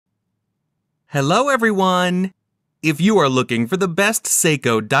Hello everyone! If you are looking for the best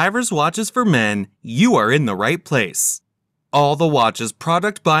SEIKO divers watches for men, you are in the right place. All the watches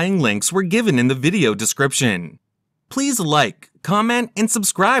product buying links were given in the video description. Please like, comment, and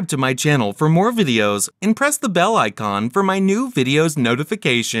subscribe to my channel for more videos and press the bell icon for my new videos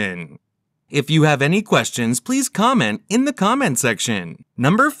notification. If you have any questions, please comment in the comment section.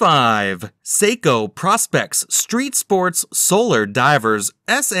 Number 5. SEIKO Prospex Street Sports Solar Divers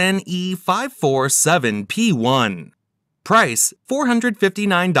SNE547P1. Price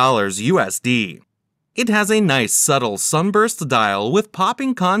 $459 USD. It has a nice subtle sunburst dial with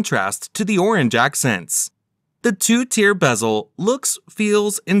popping contrast to the orange accents. The two-tier bezel looks,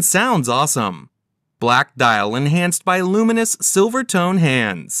 feels, and sounds awesome. Black dial enhanced by luminous silver tone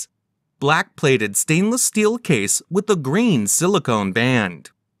hands. Black-plated stainless steel case with a green silicone band.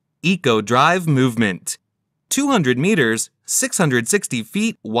 Eco drive movement. 200 meters, 660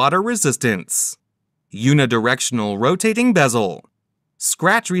 feet water resistance. Unidirectional rotating bezel.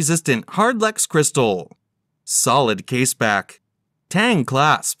 Scratch-resistant hardlex crystal. Solid case back. Tang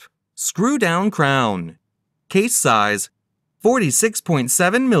clasp. Screw-down crown. Case size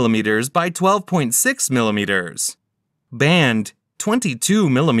 46.7 millimeters by 12.6 millimeters. Band 22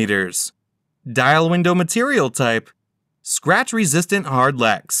 millimeters. Dial window material type, scratch-resistant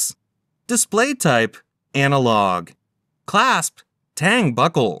hardlex. Display type, analog. Clasp, tang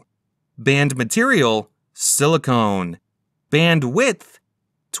buckle. Band material, silicone. Band width,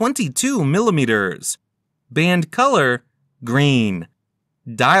 22 millimeters. Band color, green.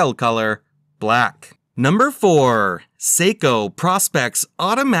 Dial color, black. Number 4. SEIKO Prospex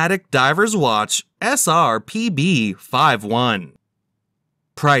Automatic Divers Watch SRPB21.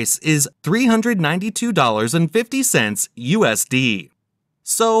 Price is $392.50 USD.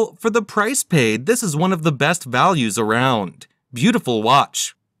 So, for the price paid, this is one of the best values around. Beautiful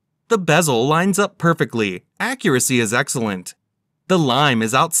watch. The bezel lines up perfectly. Accuracy is excellent. The lime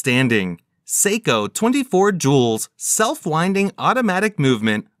is outstanding. SEIKO 24 joules self-winding automatic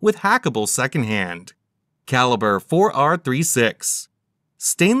movement with hackable second hand. Caliber 4R36.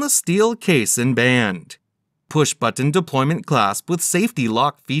 Stainless steel case and band. Push-button deployment clasp with safety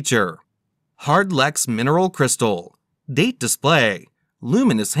lock feature. Hardlex mineral crystal. Date display.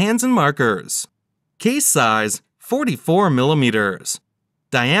 Luminous hands and markers. Case size 44 millimeters.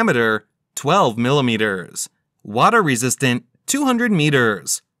 Diameter 12 millimeters. Water resistant 200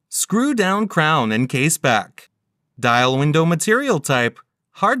 meters. Screw down crown and case back. Dial window material type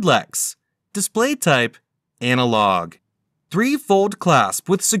hardlex. Display type analog. 3-fold clasp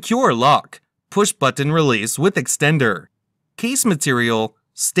with secure lock. Push-button release with extender. Case material,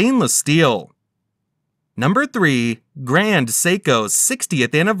 stainless steel. Number 3. Grand SEIKO's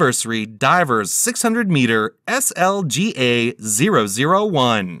 60th Anniversary Divers 600-meter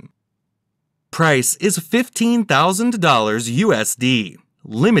SLGA001. Price is $15,000 USD.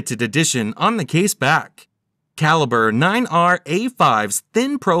 Limited edition on the case back. Caliber 9R-A5's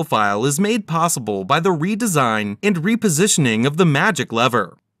thin profile is made possible by the redesign and repositioning of the magic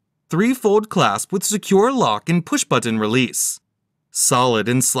lever. 3-fold clasp with secure lock and push-button release. Solid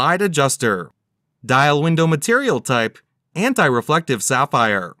and slide adjuster. Dial window material type, anti-reflective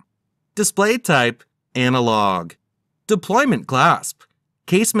sapphire. Display type, analog. Deployment clasp.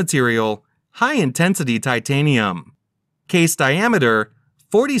 Case material, high-intensity titanium. Case diameter,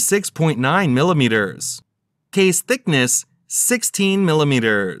 46.9 millimeters. Case thickness, 16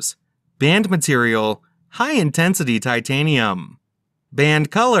 millimeters. Band material, high-intensity titanium.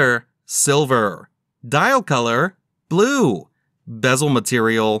 Band color, silver. Dial color, blue. Bezel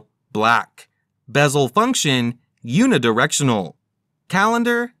material, black. Bezel function, unidirectional.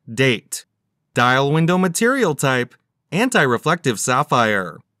 Calendar, date. Dial window material type, anti-reflective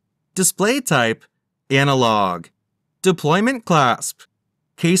sapphire. Display type, analog. Deployment clasp.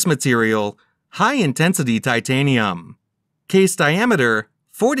 Case material, high-intensity titanium. Case diameter,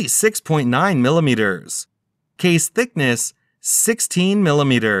 46.9 millimeters. Case thickness, 16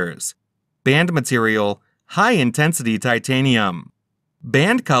 millimeters. Band material, high-intensity titanium.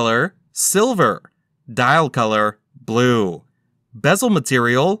 Band color, silver. Dial color, blue. Bezel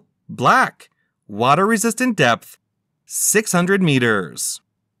material, black. Water-resistant depth, 600 meters.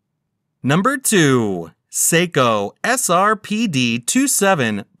 Number 2. SEIKO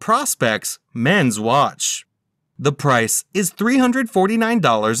SRPD27 Prospex Men's Watch. The price is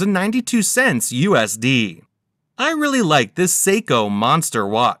 $349.92 USD. I really like this SEIKO monster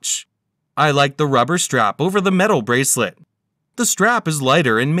watch. I like the rubber strap over the metal bracelet. The strap is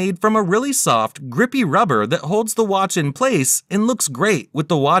lighter and made from a really soft, grippy rubber that holds the watch in place and looks great with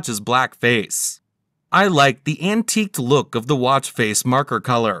the watch's black face. I like the antiqued look of the watch face marker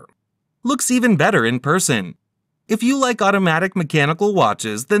color. Looks even better in person. If you like automatic mechanical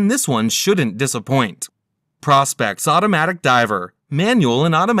watches, then this one shouldn't disappoint. Prospex Automatic Diver, manual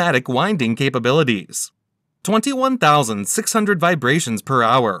and automatic winding capabilities. 21,600 vibrations per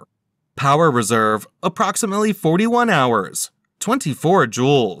hour. Power reserve, approximately 41 hours, 24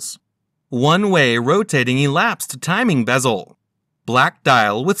 joules. One-way rotating elapsed timing bezel. Black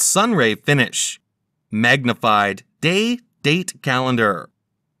dial with sunray finish. Magnified day-date calendar.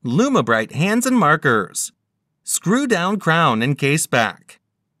 Lumabright hands and markers. Screw-down crown and case back.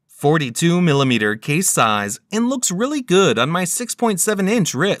 42mm case size and looks really good on my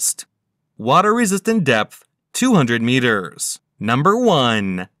 6.7-inch wrist. Water-resistant depth, 200 meters. Number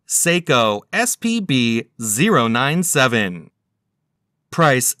 1. SEIKO SRPB21.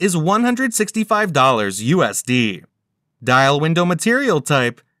 Price is $165 USD. Dial window material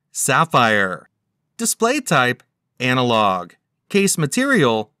type, sapphire. Display type, analog. Case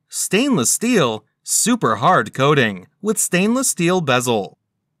material, stainless steel, super hard coating with stainless steel bezel.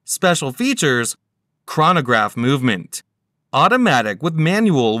 Special features, chronograph movement. Automatic with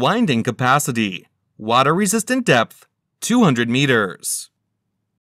manual winding capacity. Water resistant depth, 200 meters.